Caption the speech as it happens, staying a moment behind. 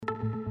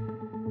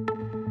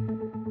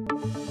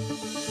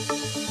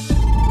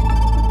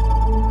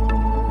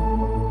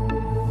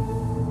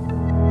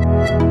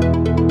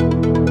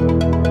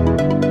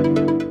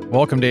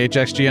Welcome to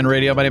HXGN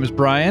Radio. My name is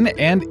Brian,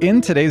 and in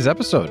today's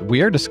episode,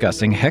 we are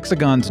discussing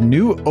Hexagon's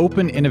new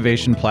open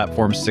innovation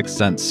platform,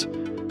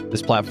 6sense.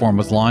 This platform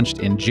was launched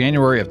in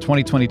January of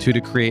 2022 to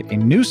create a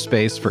new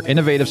space for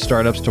innovative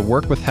startups to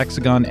work with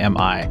Hexagon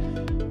MI.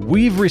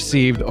 We've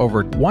received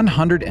over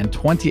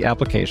 120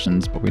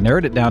 applications, but we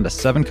narrowed it down to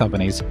 7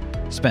 companies,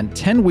 spent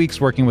 10 weeks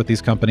working with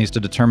these companies to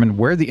determine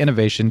where the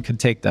innovation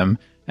could take them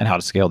and how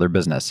to scale their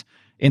business.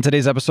 In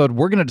today's episode,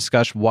 we're going to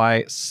discuss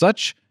why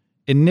such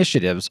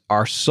initiatives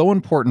are so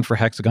important for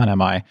Hexagon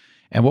MI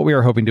and what we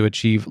are hoping to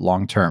achieve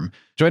long-term.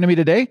 Joining me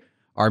today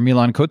are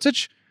Milan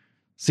Kocic,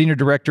 Senior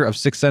Director of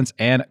 6sense,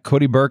 and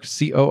Cody Burke,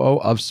 COO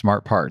of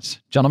Smart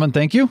Parts. Gentlemen,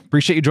 thank you.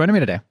 Appreciate you joining me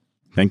today.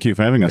 Thank you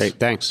for having us. Great,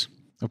 thanks.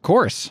 Of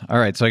course. All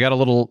right. So I got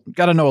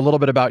to know a little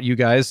bit about you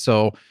guys.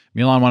 So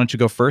Milan, why don't you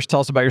go first? Tell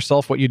us about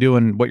yourself, what you do,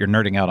 and what you're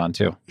nerding out on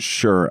too.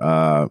 Sure.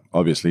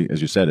 Obviously,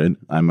 as you said it,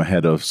 I'm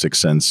ahead of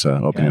 6sense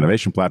Open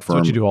Innovation Platform.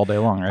 That's what you do all day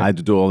long, right? I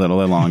do all that all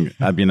day long.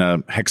 I've been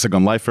a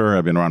Hexagon lifer.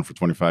 I've been around for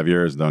 25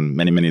 years, done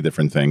many, many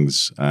different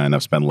things. And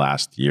I've spent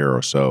last year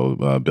or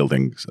so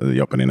building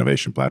the Open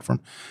Innovation Platform.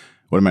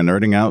 What am I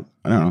nerding out?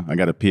 I don't know. I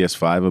got a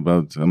PS5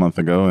 about a month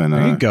ago. And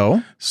there you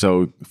go.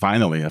 So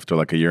finally, after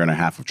like a year and a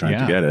half of trying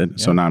to get it,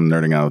 so now I'm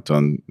nerding out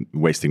on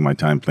wasting my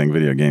time playing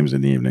video games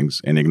in the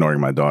evenings and ignoring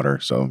my daughter.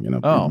 So,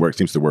 it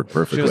seems to work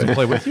perfectly. She doesn't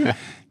play with you?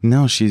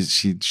 No, she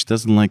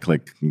doesn't like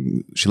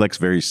she likes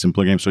very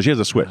simple games. So she has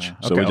a Switch.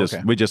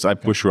 I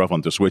push her off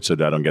onto Switch so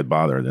that I don't get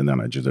bothered, and then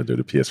I do the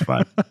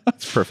PS5.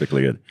 It's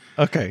perfectly good.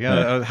 Okay.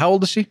 Yeah. How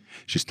old is she?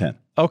 She's 10.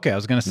 Okay, I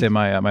was going to say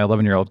my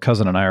 11-year-old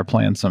cousin and I are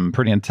playing some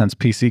pretty intense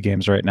PC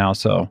games right now.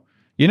 So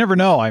you never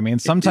know. I mean,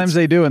 sometimes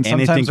they do, and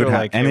sometimes they're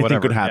like,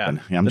 anything could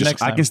happen. Yeah,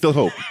 I can still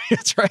hope.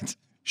 That's right.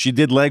 She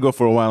did Lego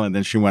for a while and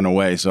then she went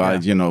away. So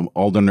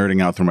all the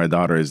nerding out for my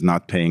daughter is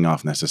not paying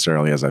off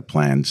necessarily as I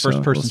planned.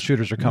 First-person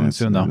shooters are coming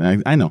soon,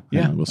 though. I know.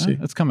 Yeah, we'll see.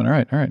 It's coming. All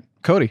right.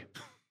 Cody.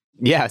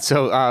 Yeah.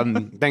 So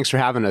thanks for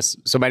having us.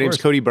 So my name's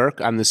Cody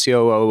Burke. I'm the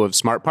COO of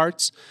Smart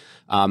Parts.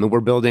 And we're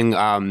building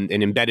an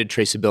embedded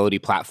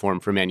traceability platform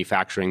for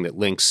manufacturing that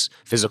links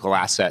physical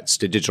assets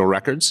to digital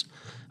records.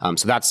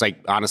 So that's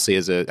honestly,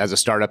 as a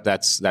startup,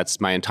 that's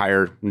my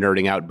entire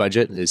nerding out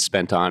budget is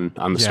spent on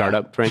the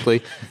startup,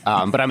 frankly.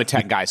 But I'm a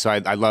tech guy, so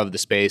I love the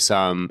space.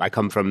 I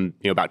come from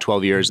about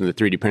 12 years in the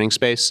 3D printing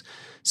space.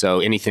 So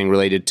anything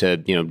related to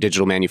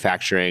digital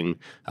manufacturing,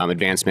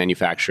 advanced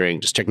manufacturing,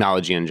 just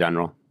technology in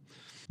general.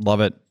 Love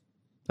it.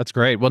 That's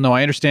great. Well, no,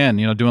 I understand.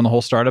 Doing the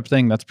whole startup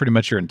thing, that's pretty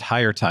much your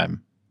entire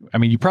time. I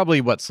mean, you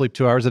probably sleep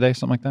 2 hours a day,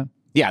 something like that?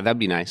 Yeah, that'd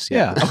be nice.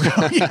 Yeah.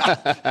 Okay.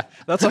 Yeah.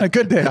 That's on a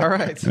good day. All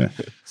right. Yeah.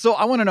 So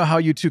I want to know how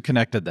you two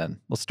connected then.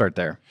 Let's start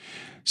there.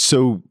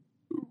 So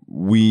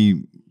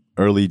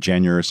early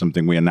January or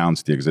something, we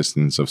announced the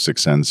existence of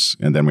 6sense,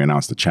 and then we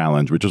announced the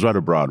challenge, which was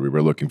rather broad. We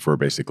were looking for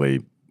basically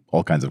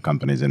all kinds of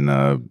companies in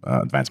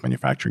advanced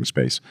manufacturing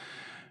space.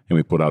 And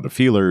we put out the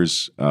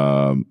feelers,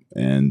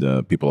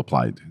 and people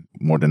applied.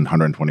 More than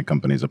 120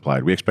 companies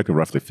applied. We expected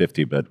roughly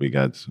 50, but we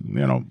got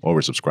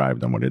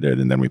oversubscribed on what it did,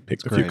 and then we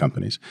picked a few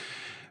companies.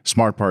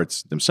 Smart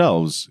Parts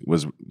themselves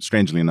was,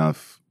 strangely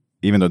enough,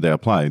 even though they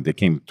applied, they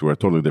came to a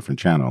totally different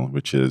channel,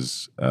 which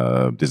is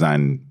a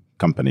design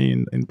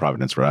company in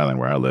Providence, Rhode Island,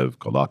 where I live,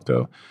 called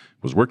Octo,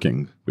 was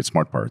working with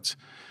Smart Parts.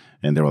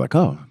 And they were like,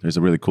 oh, there's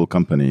a really cool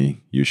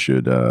company you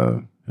should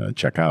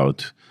check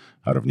out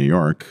of New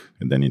York.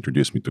 And then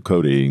introduced me to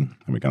Cody,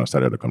 and we kind of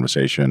started a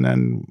conversation,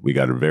 and we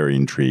got very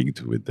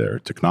intrigued with their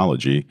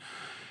technology.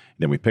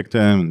 Then we picked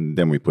them,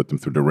 then we put them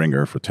through the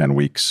ringer for 10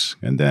 weeks.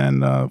 And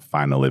then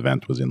final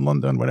event was in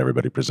London when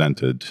everybody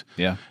presented.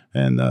 Yeah.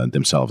 And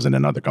themselves and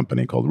another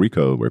company called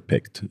Ricoh were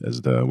picked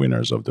as the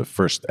winners of the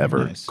first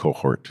ever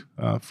cohort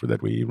for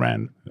that we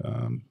ran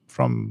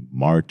from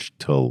March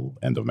till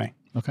end of May.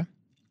 Okay.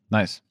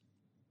 Nice.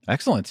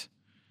 Excellent.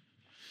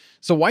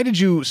 So why did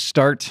you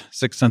start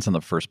 6sense in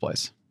the first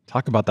place?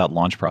 Talk about that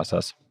launch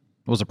process.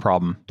 What was a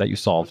problem that you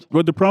solved?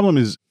 Well, the problem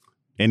is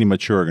any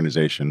mature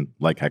organization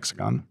like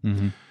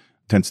Hexagon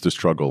tends to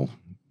struggle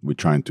with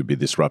trying to be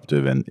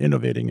disruptive and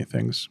innovating in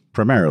things.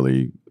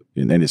 Primarily,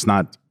 and it's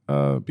not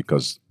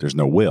because there's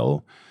no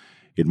will,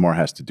 it more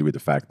has to do with the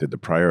fact that the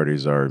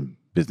priorities are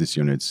business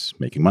units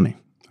making money.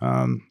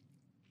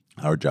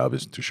 Our job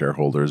is to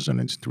shareholders, and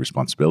it's to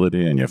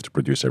responsibility, and you have to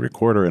produce every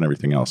quarter and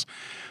everything else.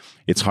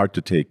 It's hard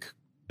to take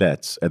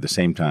bets at the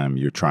same time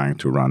you're trying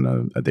to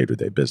run a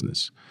day-to-day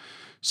business.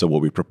 So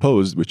what we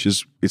proposed, which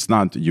is, it's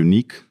not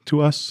unique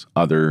to us.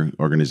 Other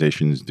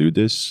organizations do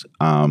this.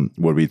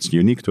 It's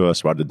unique to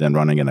us, rather than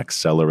running an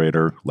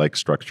accelerator-like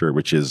structure,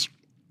 which is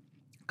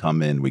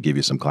come in, we give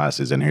you some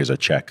classes, and here's a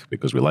check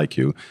because we like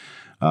you.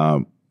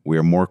 We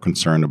are more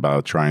concerned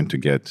about trying to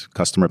get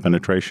customer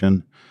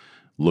penetration,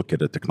 look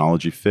at a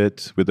technology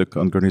fit with the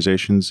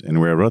organizations, and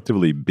we're a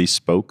relatively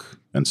bespoke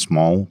and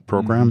small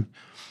program.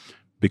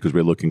 Because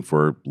we're looking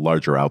for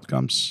larger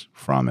outcomes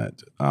from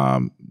it.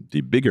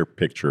 The bigger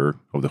picture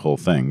of the whole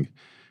thing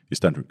is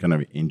to kind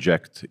of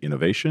inject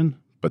innovation,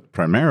 but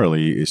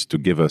primarily is to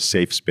give a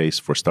safe space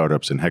for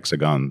startups in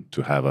Hexagon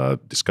to have a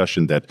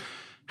discussion that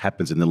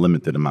happens in a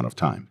limited amount of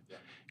time.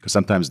 because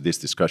sometimes these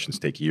discussions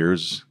take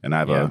years. And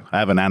I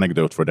have an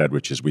anecdote for that,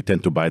 which is we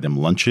tend to buy them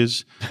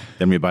lunches,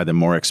 then we buy them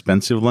more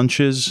expensive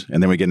lunches,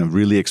 and then we get them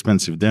really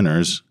expensive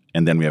dinners,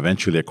 and then we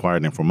eventually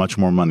acquire them for much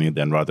more money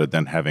rather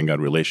than having a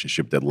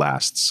relationship that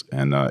lasts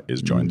and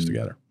is joined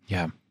together.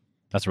 Yeah,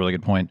 that's a really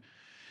good point.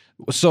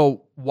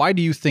 So why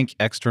do you think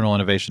external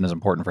innovation is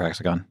important for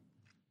Hexagon?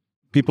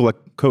 People like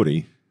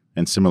Cody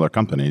and similar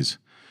companies,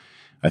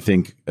 I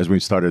think as we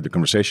started the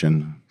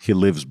conversation, he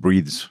lives,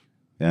 breathes,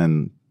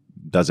 and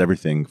does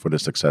everything for the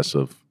success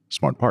of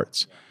Smart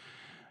Parts.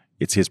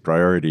 It's his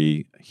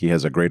priority. He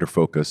has a greater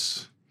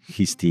focus.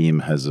 His team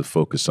has a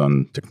focus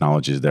on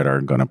technologies that are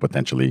going to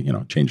potentially,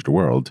 change the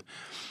world.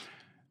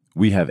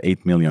 We have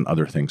 8 million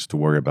other things to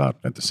worry about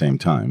at the same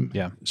time.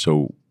 Yeah.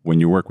 So when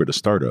you work with a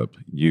startup,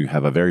 you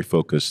have a very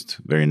focused,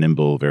 very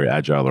nimble, very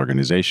agile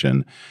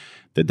organization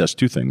that does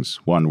two things.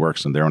 One,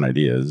 works on their own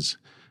ideas.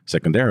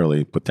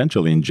 Secondarily,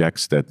 potentially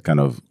injects that kind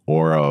of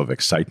aura of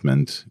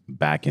excitement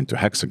back into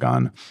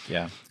Hexagon,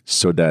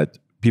 so that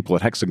people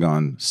at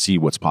Hexagon see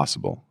what's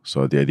possible.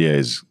 So the idea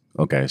is,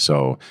 okay,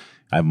 so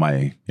I have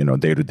my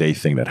day-to-day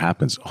thing that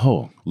happens.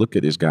 Oh, look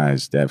at these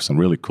guys. They have some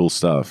really cool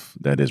stuff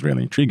that is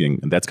really intriguing.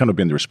 And that's kind of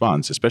been the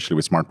response, especially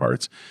with Smart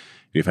Parts.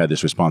 We've had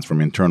this response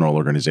from internal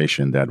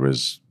organization that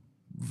was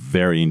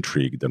very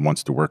intrigued and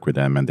wants to work with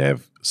them. And they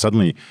have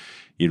suddenly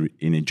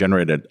it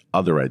generated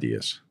other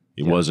ideas.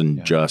 It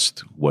wasn't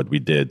just what we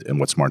did and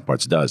what Smart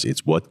Parts does.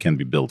 It's what can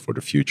be built for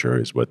the future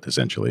is what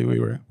essentially we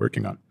were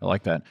working on. I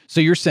like that.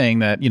 So you're saying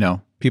that,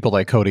 people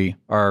like Cody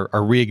are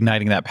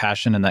reigniting that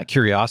passion and that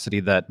curiosity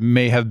that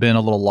may have been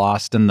a little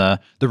lost in the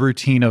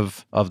routine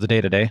of the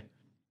day-to-day?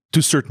 To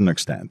a certain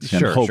extent.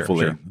 And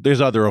hopefully.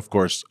 There's other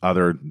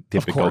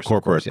typical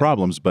corporate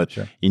problems. But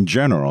in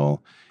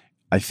general,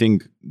 I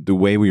think the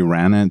way we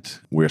ran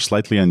it, we're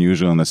slightly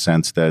unusual in the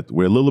sense that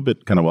we're a little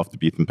bit kind of off the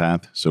beaten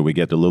path. So we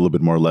get a little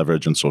bit more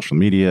leverage on social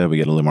media. We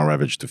get a little more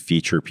leverage to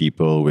feature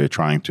people. We're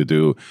trying to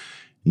do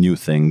new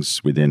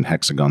things within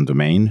Hexagon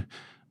domain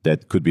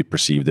that could be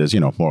perceived as,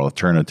 more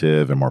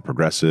alternative and more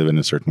progressive in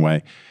a certain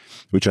way,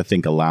 which I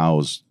think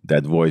allows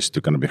that voice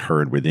to kind of be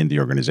heard within the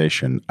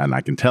organization. And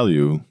I can tell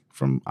you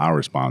from our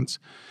response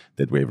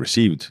that we've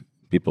received,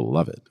 people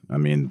love it. I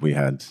mean, we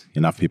had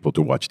enough people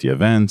to watch the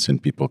events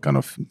and people kind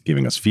of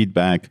giving us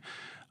feedback.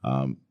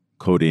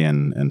 Cody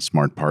and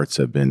Smart Parts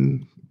have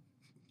been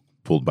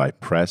pulled by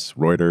press,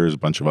 Reuters, a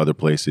bunch of other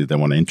places that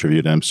want to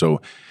interview them.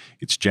 So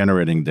it's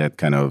generating that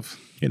kind of,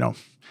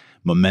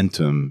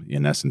 momentum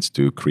in essence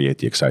to create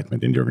the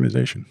excitement in the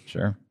organization.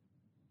 Sure.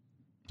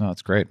 Oh,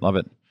 that's great. Love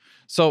it.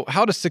 So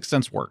how does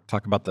 6sense work?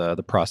 Talk about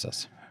the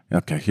process.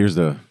 Okay, here's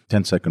the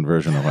 10-second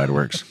version of how it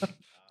works.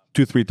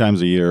 2-3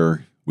 times a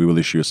year, we will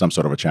issue some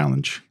sort of a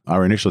challenge.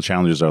 Our initial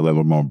challenges are a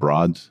little more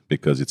broad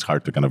because it's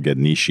hard to kind of get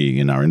niche-y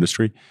in our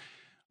industry.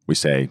 We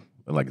say,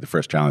 like the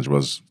first challenge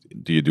was,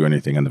 do you do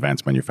anything in the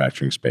advanced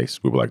manufacturing space?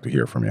 We would like to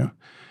hear from you.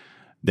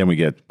 Then we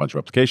get a bunch of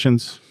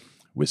applications.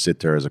 We sit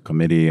there as a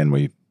committee and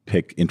we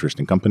pick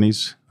interesting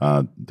companies.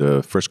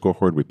 The first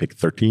cohort, we picked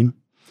 13.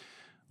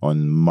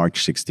 On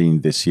March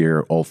 16 this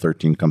year, all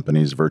 13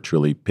 companies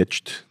virtually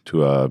pitched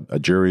to a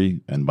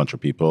jury and a bunch of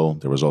people.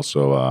 There was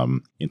also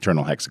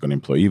internal Hexagon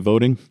employee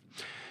voting.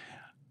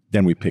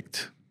 Then we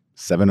picked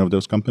 7 of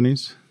those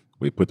companies.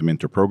 We put them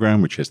into a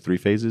program which has 3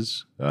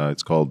 phases.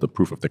 It's called the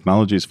Proof of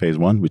Technologies, phase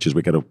 1, which is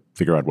we got to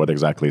figure out what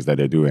exactly is that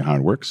they do and how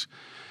it works.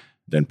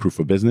 Then Proof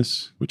of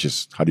Business, which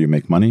is how do you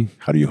make money?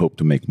 How do you hope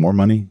to make more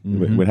money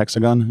with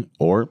Hexagon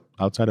or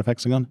outside of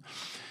Hexagon?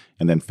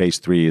 And then phase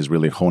 3 is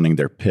really honing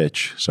their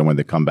pitch. So when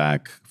they come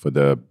back for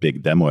the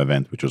big demo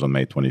event, which was on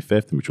May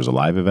 25th, which was a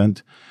live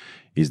event,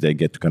 is they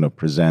get to kind of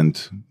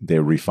present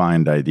their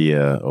refined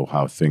idea of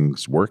how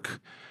things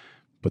work.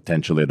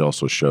 Potentially, it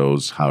also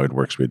shows how it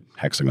works with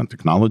Hexagon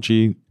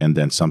technology and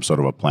then some sort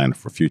of a plan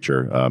for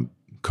future.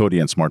 Cody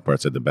and Smart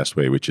Parts said the best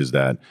way, which is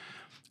that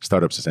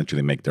startups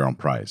essentially make their own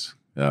prize.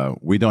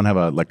 We don't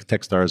have like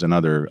Techstars and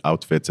other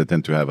outfits that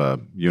tend to have a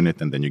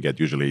unit and then you get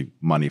usually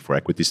money for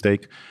equity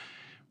stake.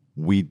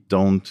 We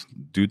don't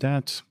do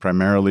that.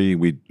 Primarily,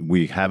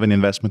 we have an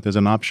investment as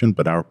an option,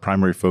 but our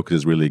primary focus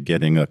is really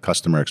getting a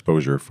customer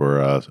exposure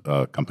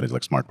for companies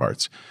like Smart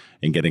Parts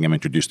and getting them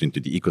introduced into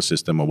the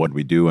ecosystem of what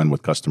we do and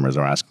what customers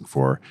are asking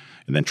for,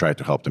 and then try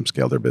to help them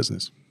scale their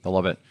business. I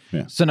love it.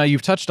 Yeah. So now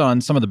you've touched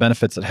on some of the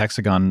benefits that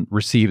Hexagon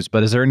receives,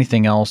 but is there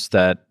anything else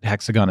that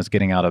Hexagon is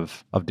getting out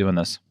of doing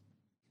this?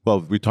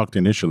 Well, we talked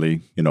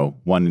initially,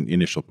 one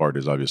initial part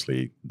is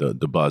obviously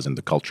the buzz and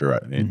the culture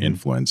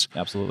influence.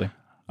 Absolutely.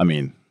 I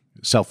mean,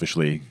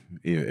 selfishly,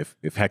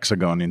 if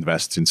Hexagon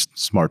invests in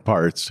Smart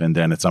Parts and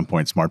then at some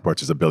point Smart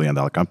Parts is $1 billion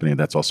company,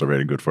 that's also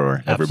very good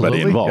for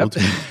everybody involved.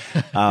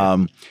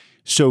 Yep.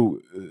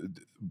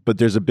 But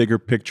there's a bigger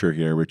picture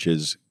here, which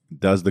is,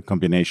 does the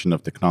combination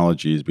of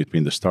technologies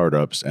between the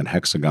startups and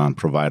Hexagon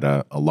provide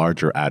a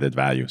larger added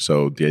value?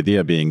 So the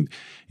idea being,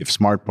 if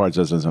Smart Parts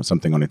does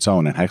something on its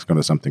own and Hexagon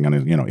does something on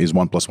it, is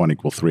 1 + 1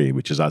 = 3,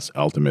 which is us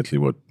ultimately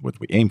what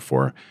we aim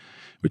for,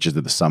 which is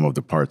that the sum of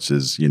the parts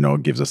is,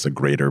 gives us a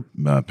greater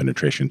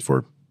penetration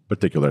for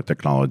particular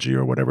technology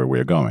or whatever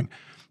we're going.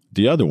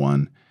 The other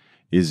one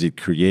is it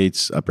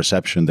creates a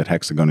perception that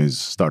Hexagon is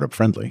startup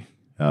friendly.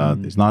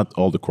 It's not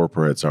all the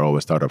corporates are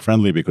always startup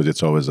friendly because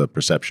it's always a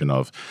perception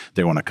of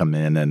they want to come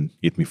in and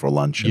eat me for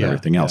lunch and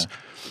everything else.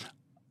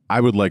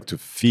 I would like to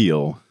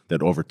feel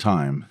that over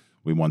time,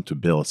 we want to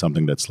build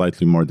something that's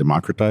slightly more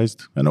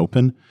democratized and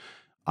open.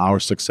 Our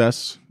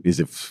success is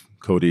if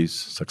Cody's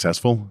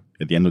successful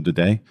at the end of the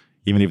day,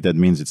 even if that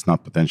means it's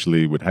not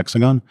potentially with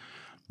Hexagon.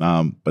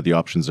 But the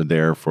options are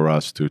there for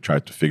us to try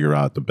to figure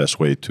out the best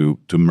way to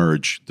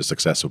merge the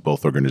success of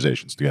both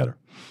organizations together.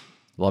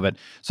 Love it.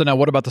 So now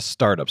what about the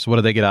startups? What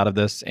do they get out of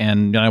this?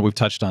 And I know we've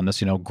touched on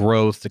this,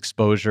 growth,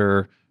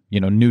 exposure,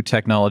 new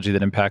technology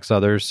that impacts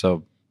others.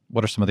 So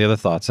what are some of the other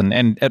thoughts?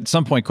 And at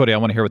some point, Cody, I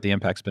want to hear what the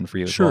impact's been for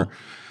you as well.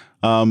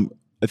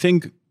 I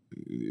think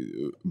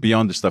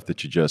beyond the stuff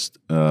that you just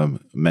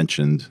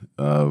mentioned,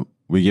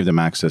 we give them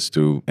access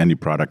to any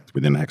product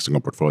within a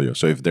Hexagon portfolio.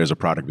 So if there's a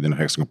product within a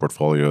Hexagon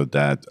portfolio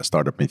that a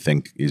startup may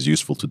think is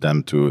useful to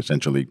them to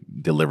essentially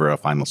deliver a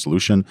final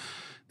solution,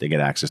 they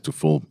get access to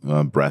full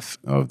breadth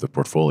of the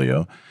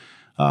portfolio.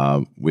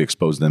 We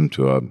expose them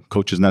to a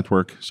coaches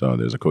network. So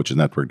there's a coaches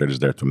network that is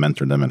there to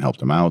mentor them and help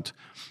them out.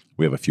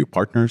 We have a few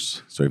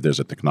partners. So if there's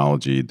a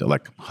technology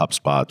like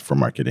HubSpot for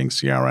marketing,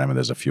 CRM, and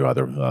there's a few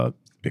other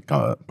big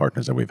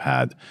partners that we've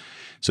had.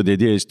 So the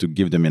idea is to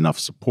give them enough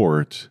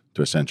support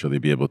to essentially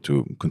be able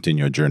to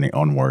continue a journey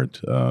onward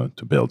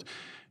to build.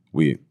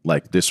 We,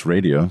 like this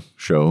radio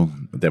show,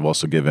 they've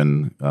also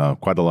given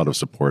quite a lot of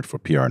support for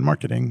PR and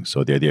marketing.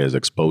 So the idea is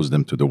expose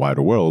them to the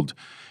wider world,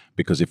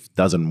 because if it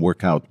doesn't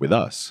work out with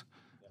us,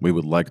 we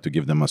would like to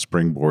give them a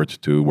springboard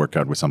to work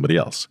out with somebody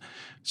else.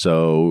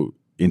 So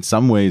in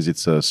some ways,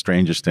 it's a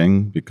strangest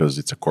thing because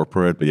it's a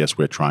corporate, but yes,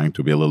 we're trying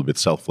to be a little bit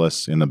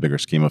selfless in the bigger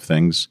scheme of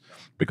things,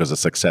 because the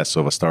success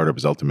of a startup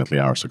is ultimately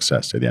our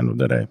success at the end of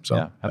the day. So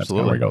yeah, absolutely. That's kind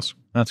of where it goes.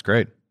 That's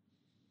great.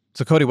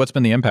 So Cody, what's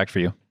been the impact for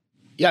you?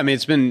 Yeah, I mean,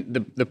 it's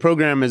been the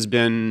program has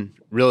been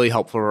really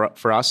helpful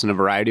for us in a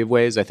variety of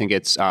ways. I think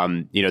it's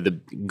the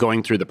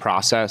going through the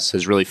process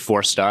has really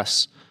forced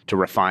us to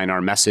refine our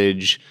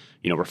message,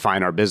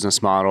 refine our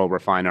business model,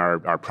 refine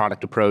our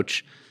product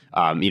approach.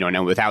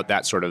 And without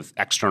that sort of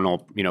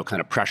external,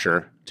 kind of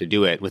pressure to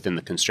do it within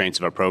the constraints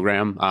of our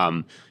program,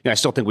 I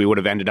still think we would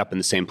have ended up in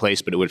the same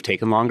place, but it would have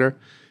taken longer.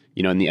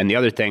 And the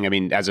other thing, I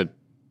mean, as a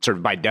sort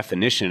of by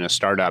definition, a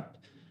startup,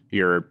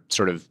 you're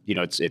sort of,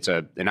 it's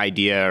an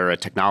idea or a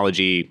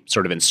technology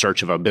sort of in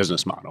search of a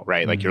business model,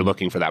 right? Mm-hmm. Like you're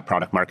looking for that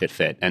product market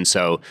fit. And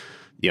so,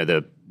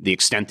 the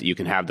extent that you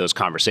can have those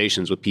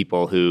conversations with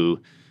people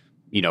who,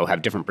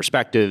 have different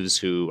perspectives,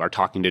 who are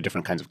talking to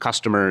different kinds of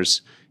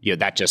customers,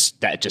 that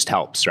just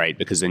helps, right?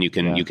 Because then you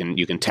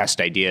can test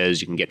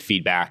ideas, you can get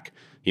feedback,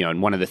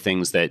 and one of the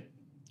things that,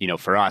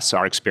 for us,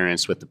 our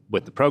experience with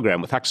the program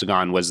with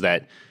Hexagon was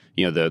that,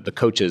 the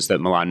coaches that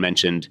Milan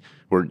mentioned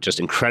were just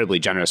incredibly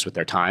generous with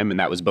their time. And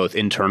that was both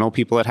internal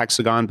people at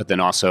Hexagon, but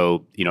then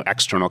also,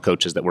 external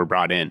coaches that were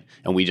brought in.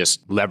 And we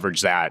just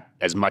leveraged that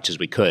as much as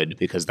we could,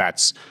 because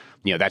that's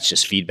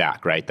just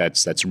feedback, right?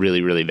 That's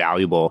really, really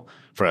valuable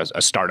for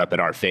a startup at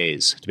our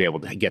phase to be able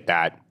to get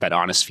that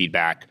honest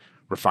feedback,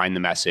 refine the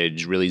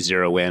message, really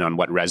zero in on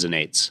what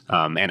resonates.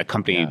 And a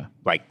company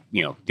like,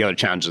 the other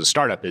challenge of the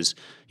startup is,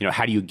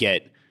 how do you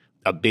get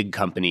a big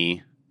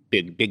company,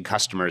 big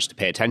customers to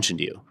pay attention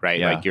to you, right?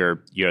 Yeah. Like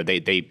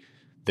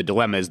the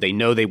dilemma is they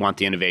know they want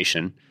the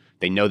innovation,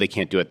 they know they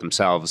can't do it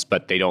themselves,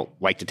 but they don't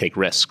like to take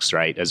risks,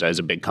 right? As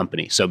a big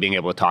company. So being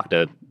able to talk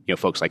to,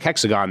 folks like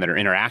Hexagon that are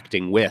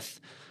interacting with,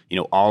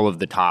 all of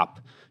the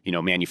top,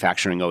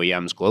 manufacturing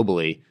OEMs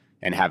globally,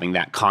 and having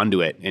that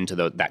conduit into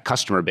that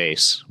customer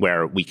base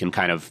where we can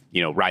kind of,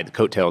 ride the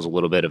coattails a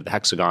little bit of the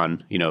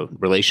Hexagon,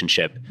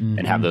 relationship, mm-hmm.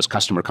 and have those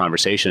customer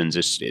conversations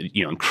is,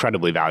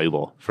 incredibly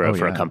valuable for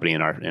a company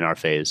in our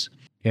phase.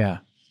 Yeah,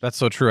 that's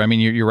so true. I mean,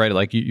 you're right.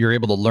 Like you're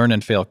able to learn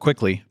and fail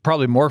quickly,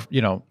 probably more,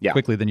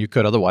 quickly than you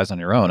could otherwise on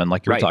your own. And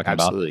like you were talking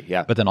absolutely, about,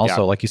 yeah. But then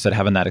also, like you said,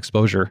 having that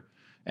exposure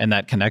and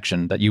that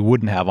connection that you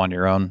wouldn't have on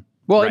your own.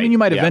 Well, I mean, you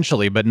might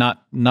eventually, but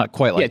not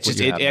quite like.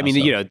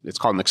 It's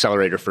called an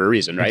accelerator for a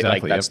reason, right?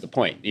 Exactly, like that's the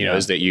point.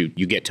 Is that you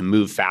get to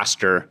move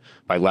faster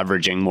by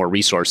leveraging more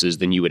resources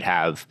than you would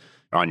have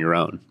on your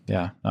own.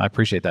 Yeah, I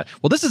appreciate that.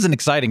 Well, this is an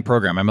exciting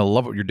program. I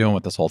love what you're doing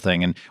with this whole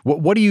thing. And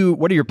what are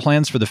your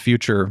plans for the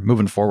future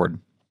moving forward?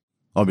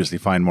 Obviously,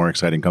 find more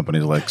exciting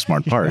companies like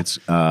Smart Parts,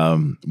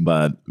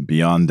 but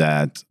beyond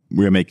that,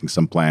 we're making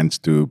some plans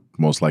to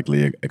most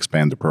likely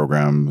expand the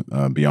program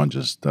beyond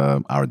just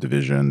our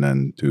division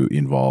and to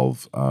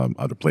involve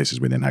other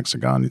places within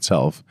Hexagon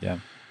itself. Yeah.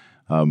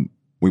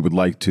 We would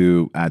like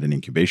to add an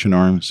incubation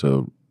arm,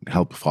 so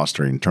help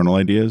foster internal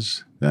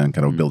ideas and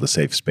kind of build a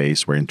safe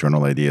space where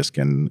internal ideas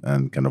can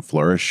kind of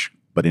flourish.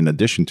 But in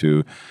addition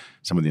to,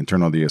 some of the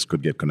internal ideas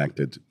could get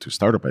connected to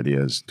startup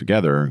ideas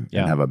together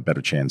and have a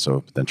better chance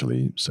of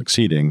potentially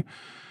succeeding.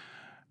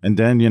 And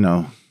then,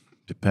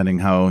 depending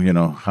how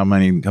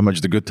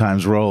much the good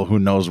times roll, who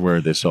knows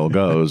where this all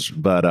goes.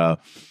 But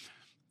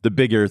the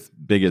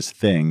biggest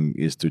thing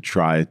is to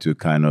try to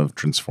kind of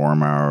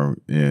transform our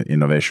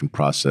innovation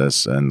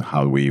process and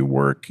how we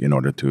work in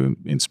order to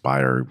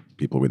inspire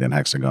people within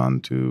Hexagon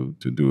to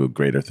do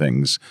greater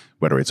things,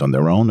 whether it's on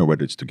their own or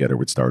whether it's together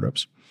with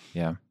startups.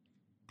 Yeah,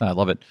 I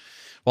love it.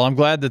 Well, I'm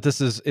glad that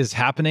this is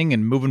happening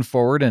and moving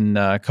forward. And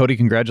Cody,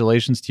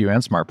 congratulations to you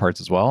and Smart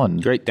Parts as well.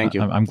 And great, thank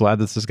you. I'm glad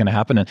this is going to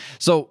happen. And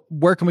so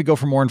where can we go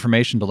for more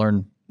information to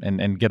learn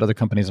and get other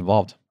companies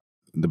involved?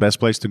 The best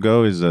place to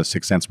go is the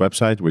Sixth Sense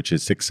website, which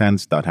is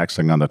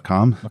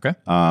sixthsense.hexagon.com. Okay.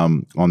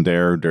 On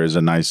there's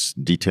a nice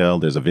detail.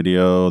 There's a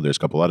video. There's a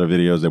couple other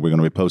videos that we're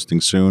going to be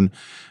posting soon.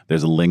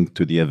 There's a link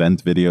to the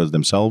event videos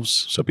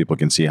themselves so people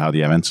can see how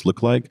the events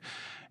look like.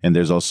 And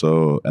there's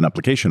also an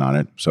application on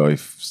it. So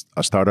if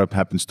a startup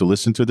happens to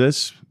listen to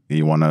this,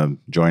 you want to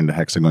join the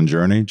Hexagon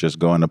journey, just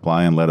go and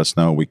apply and let us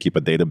know. We keep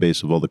a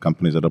database of all the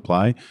companies that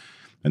apply.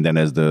 And then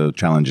as the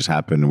challenges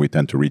happen, we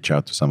tend to reach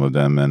out to some of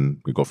them and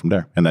we go from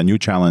there. And a new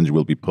challenge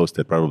will be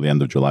posted probably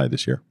end of July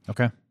this year.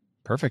 Okay,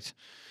 perfect.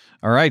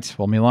 All right.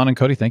 Well, Milan and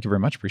Cody, thank you very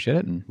much. Appreciate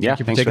it. And thank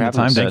you for taking the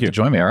time to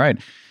join me. All right.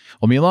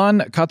 Well, Milan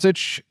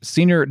Kocic,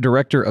 Senior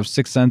Director of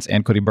Sixth Sense,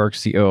 and Cody Burke,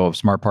 CEO of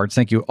Smart Parts.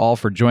 Thank you all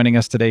for joining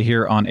us today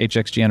here on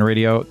HXGN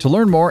Radio. To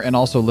learn more and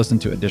also listen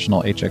to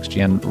additional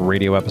HXGN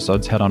Radio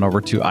episodes, head on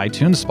over to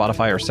iTunes,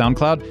 Spotify, or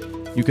SoundCloud.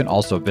 You can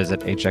also visit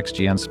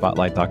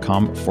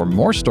hxgnspotlight.com for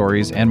more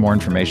stories and more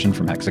information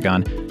from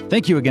Hexagon.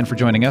 Thank you again for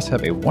joining us.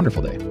 Have a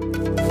wonderful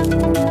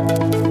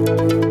day.